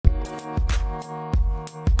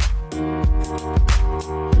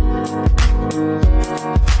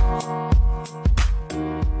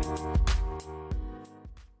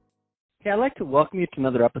I'd like to welcome you to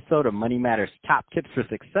another episode of Money Matters Top Tips for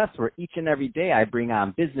Success, where each and every day I bring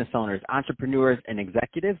on business owners, entrepreneurs, and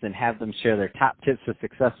executives and have them share their top tips for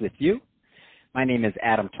success with you. My name is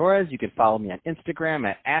Adam Torres. You can follow me on Instagram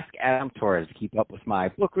at AskAdamTorres to keep up with my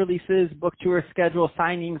book releases, book tour schedule,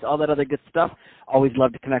 signings, all that other good stuff. Always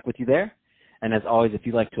love to connect with you there. And as always, if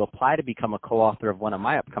you'd like to apply to become a co-author of one of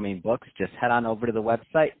my upcoming books, just head on over to the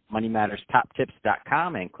website,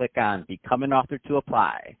 moneymatterstoptips.com, and click on Become an Author to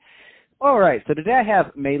apply. All right, so today I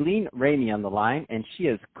have Maylene Ramey on the line, and she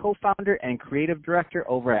is co-founder and creative director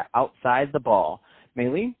over at Outside the Ball.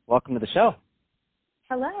 Maylene, welcome to the show.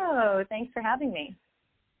 Hello, thanks for having me.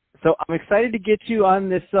 So I'm excited to get you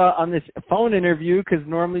on this phone interview because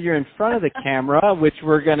normally you're in front of the camera, which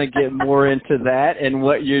we're going to get more into that and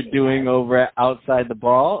what you're doing over at Outside the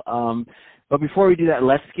Ball. But before we do that,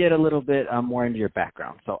 let's get a little bit more into your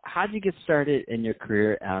background. So how did you get started in your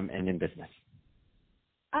career and in business?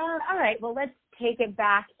 All right, well, let's take it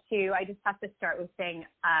back to, I just have to start with saying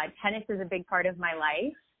tennis is a big part of my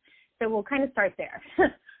life. So we'll kind of start there.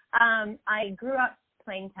 I grew up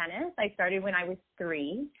playing tennis. I started when I was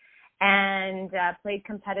 3 and played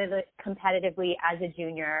competitively as a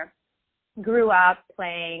junior, grew up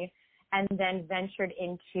playing, and then ventured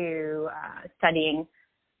into studying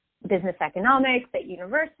business economics at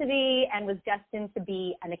university and was destined to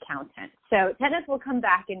be an accountant. So tennis will come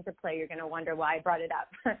back into play. You're going to wonder why I brought it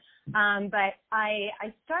up. But I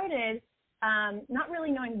started not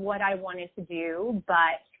really knowing what I wanted to do,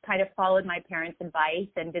 but kind of followed my parents' advice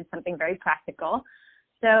and did something very practical.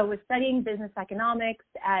 So I was studying business economics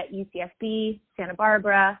at UCSB, Santa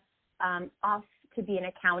Barbara, off to be an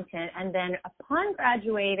accountant. And then upon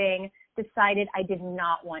graduating, decided I did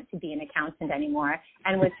not want to be an accountant anymore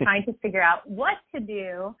and was trying to figure out what to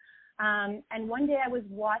do. And one day I was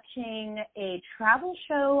watching a travel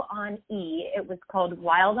show on E. It was called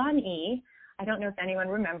Wild on E. I don't know if anyone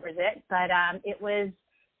remembers it, but it was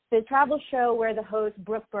the travel show where the host,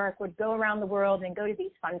 Brooke Burke, would go around the world and go to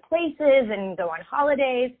these fun places and go on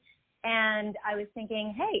holidays. And I was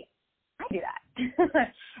thinking, hey, I do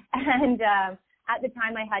that. And at the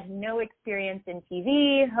time, I had no experience in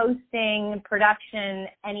TV, hosting, production,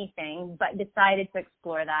 anything, but decided to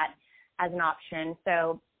explore that as an option.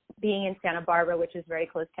 So being in Santa Barbara, which is very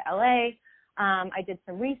close to LA, I did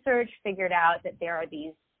some research, figured out that there are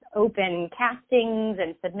these open castings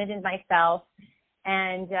and submitted myself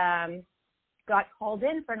and got called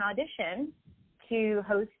in for an audition to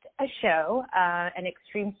host a show, an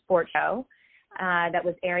extreme sport show that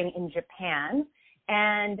was airing in Japan.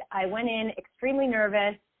 And I went in extremely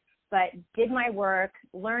nervous, but did my work,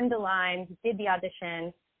 learned the lines, did the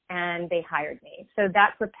audition, and they hired me. So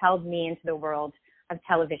that propelled me into the world of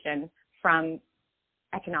television from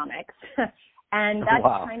economics. And that's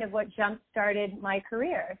kind of what jump-started my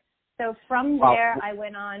career. So from there, I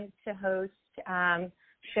went on to host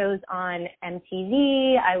shows on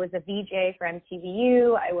MTV. I was a VJ for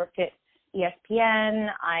MTVU. I worked at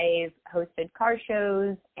ESPN. I've hosted car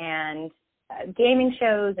shows and gaming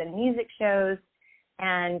shows and music shows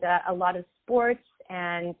and a lot of sports,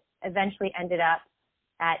 and eventually ended up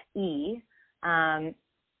at E,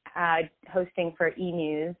 hosting for E!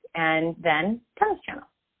 News and then Tennis Channel.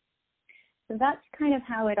 So that's kind of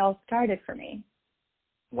how it all started for me.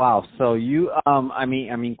 Wow. So you, I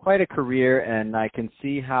mean, quite a career, and I can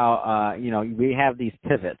see how, we have these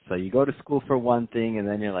pivots. So you go to school for one thing, and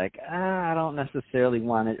then you're like, I don't necessarily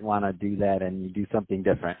want to do that, and you do something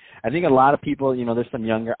different. I think a lot of people, there's some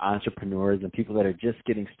younger entrepreneurs and people that are just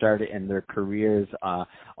getting started in their careers,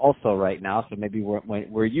 also right now. So maybe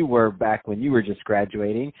where you were back when you were just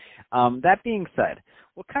graduating. That being said,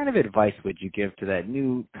 what kind of advice would you give to that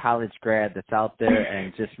new college grad that's out there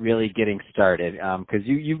and just really getting started? Because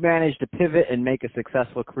you've managed to pivot and make a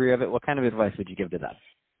successful career of it. What kind of advice would you give to them?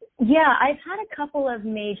 Yeah, I've had a couple of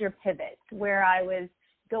major pivots where I was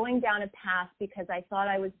going down a path because I thought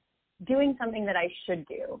I was doing something that I should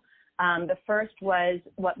do. The first was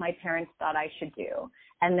what my parents thought I should do.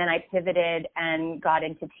 And then I pivoted and got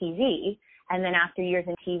into TV. And then after years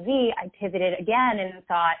in TV, I pivoted again and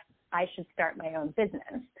thought, I should start my own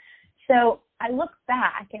business. So I look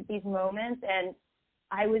back at these moments and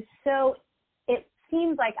it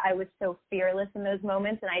seems like I was so fearless in those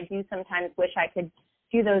moments, and I do sometimes wish I could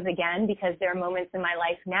do those again, because there are moments in my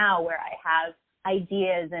life now where I have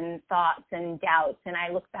ideas and thoughts and doubts, and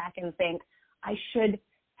I look back and think I should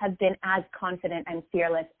have been as confident and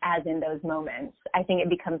fearless as in those moments. I think it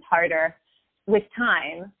becomes harder with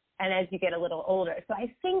time and as you get a little older. So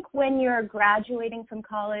I think when you're graduating from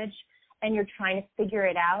college and you're trying to figure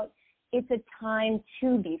it out, it's a time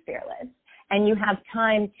to be fearless. and you have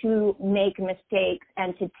time to make mistakes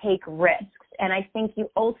and to take risks. And I think you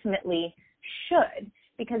ultimately should,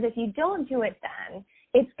 because if you don't do it then,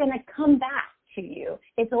 it's going to come back to you.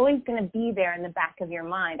 It's always going to be there in the back of your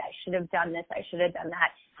mind. I should have done this. I should have done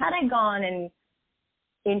that. Had I gone and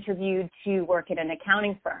interviewed to work at an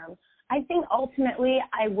accounting firm, I think ultimately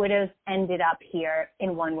I would have ended up here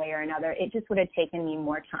in one way or another. It just would have taken me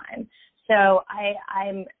more time. So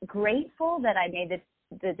I'm grateful that I made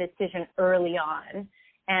the decision early on.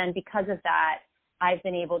 And because of that, I've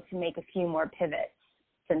been able to make a few more pivots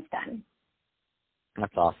since then.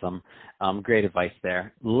 That's awesome. Great advice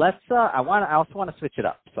there. I also want to switch it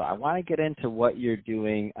up. So I want to get into what you're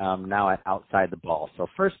doing now at Outside the Ball. So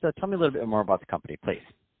first, tell me a little bit more about the company, please.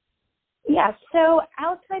 Yeah, so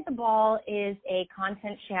Outside the Ball is a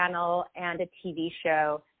content channel and a TV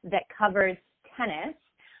show that covers tennis,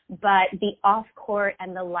 but the off-court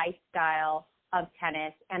and the lifestyle of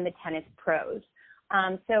tennis and the tennis pros.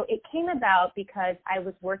 So it came about because I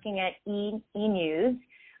was working at E! News,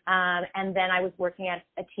 and then I was working at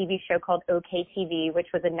a TV show called OKTV, which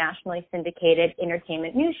was a nationally syndicated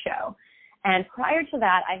entertainment news show. And prior to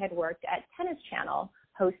that, I had worked at Tennis Channel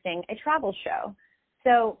hosting a travel show.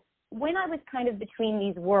 So when I was kind of between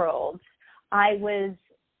these worlds, I was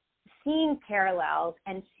seeing parallels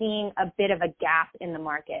and seeing a bit of a gap in the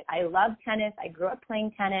market. I love tennis. I grew up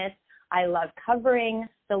playing tennis. I love covering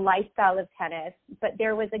the lifestyle of tennis, but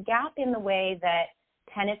there was a gap in the way that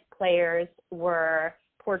tennis players were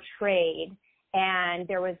portrayed, and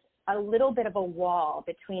there was a little bit of a wall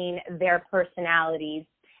between their personalities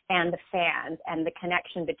and the fans and the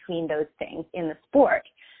connection between those things in the sport.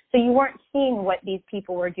 So you weren't seeing what these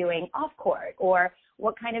people were doing off court, or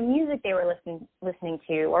what kind of music they were listening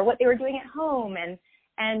to, or what they were doing at home.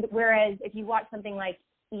 And whereas if you watch something like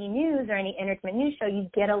E! News or any entertainment news show, you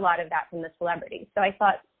get a lot of that from the celebrities. So I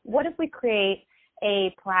thought, what if we create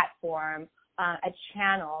a platform, a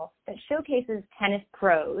channel that showcases tennis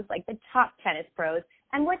pros, like the top tennis pros,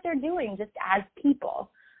 and what they're doing just as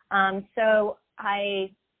people. So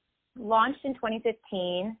I launched in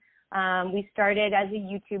 2015. We started as a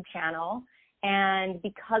YouTube channel, and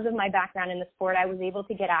because of my background in the sport, I was able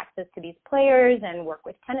to get access to these players and work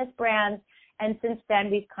with tennis brands. And since then,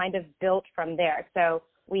 we've kind of built from there. So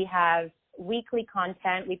we have weekly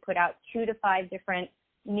content. We put out 2 to 5 different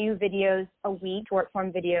new videos a week, short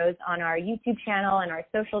form videos on our YouTube channel and our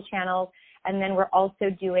social channels. And then we're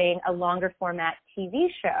also doing a longer format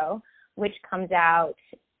TV show, which comes out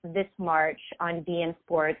this March on beIN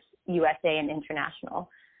Sports USA and International.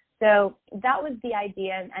 So that was the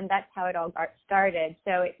idea, and that's how it all got started.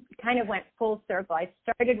 So it kind of went full circle. I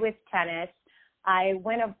started with tennis. I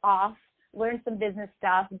went off, learned some business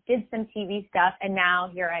stuff, did some TV stuff, and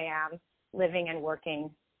now here I am living and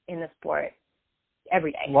working in the sport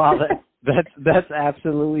every day. Wow, that's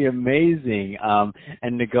absolutely amazing.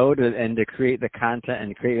 And to create the content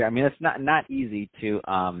and create, I mean, it's not easy to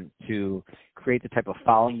create the type of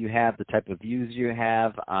following you have, the type of views you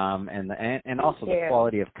have, and also the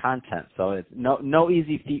quality of content. So it's no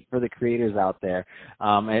easy feat for the creators out there,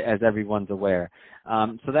 as everyone's aware.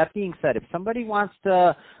 So that being said, if somebody wants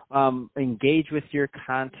to engage with your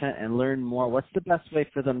content and learn more, what's the best way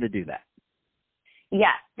for them to do that?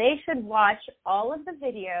 Yes, they should watch all of the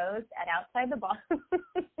videos at Outside the Ball.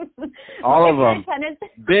 All of them.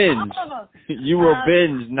 Binge. All of them. You will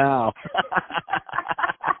binge now.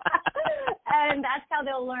 And that's how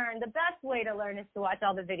they'll learn. The best way to learn is to watch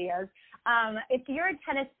all the videos. If you're a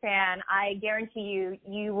tennis fan, I guarantee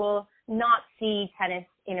you will not see tennis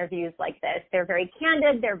interviews like this. They're very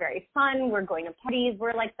candid. They're very fun. We're going to parties.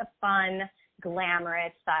 We're like the fun,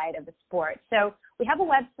 glamorous side of the sport. So we have a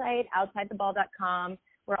website, outsidetheball.com.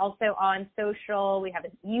 We're also on social. We have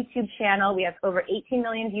a YouTube channel. We have over 18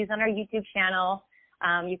 million views on our YouTube channel.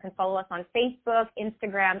 You can follow us on Facebook,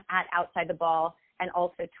 Instagram at Outside the Ball, and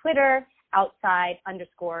also Twitter,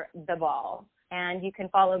 outside_the_ball. And you can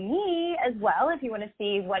follow me as well if you want to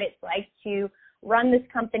see what it's like to run this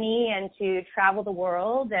company and to travel the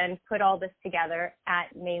world and put all this together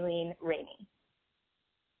at Maylene Rainey.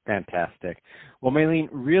 Fantastic. Well, Maylene,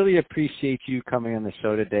 really appreciate you coming on the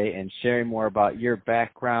show today and sharing more about your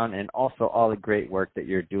background and also all the great work that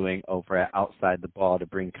you're doing over at Outside the Ball to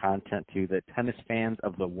bring content to the tennis fans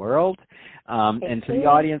of the world. And to the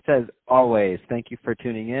audience, as always, thank you for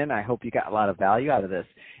tuning in. I hope you got a lot of value out of this.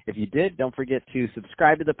 If you did, don't forget to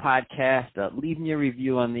subscribe to the podcast, leave me a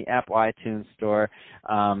review on the Apple iTunes Store,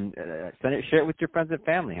 share it with your friends and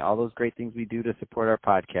family. All those great things we do to support our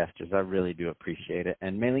podcasters. I really do appreciate it.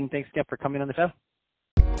 And Maylene, thanks again for coming on the show.